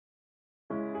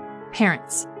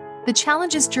Parents, the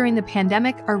challenges during the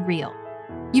pandemic are real.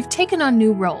 You've taken on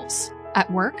new roles, at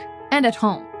work and at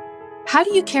home. How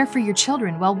do you care for your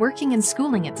children while working and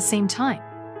schooling at the same time?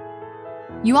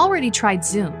 You already tried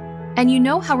Zoom, and you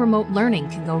know how remote learning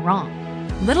can go wrong.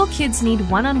 Little kids need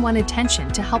one-on-one attention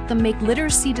to help them make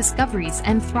literacy discoveries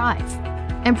and thrive.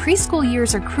 And preschool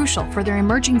years are crucial for their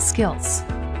emerging skills.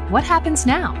 What happens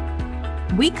now?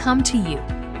 We come to you,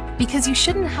 because you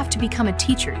shouldn't have to become a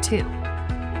teacher too.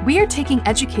 We are taking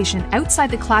education outside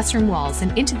the classroom walls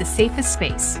and into the safest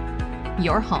space,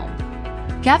 your home.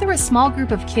 Gather a small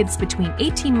group of kids between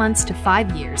 18 months to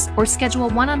 5 years or schedule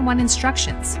one-on-one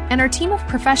instructions, and our team of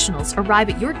professionals arrive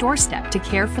at your doorstep to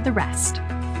care for the rest.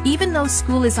 Even though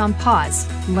school is on pause,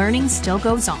 learning still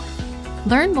goes on.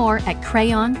 Learn more at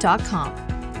crayon.com.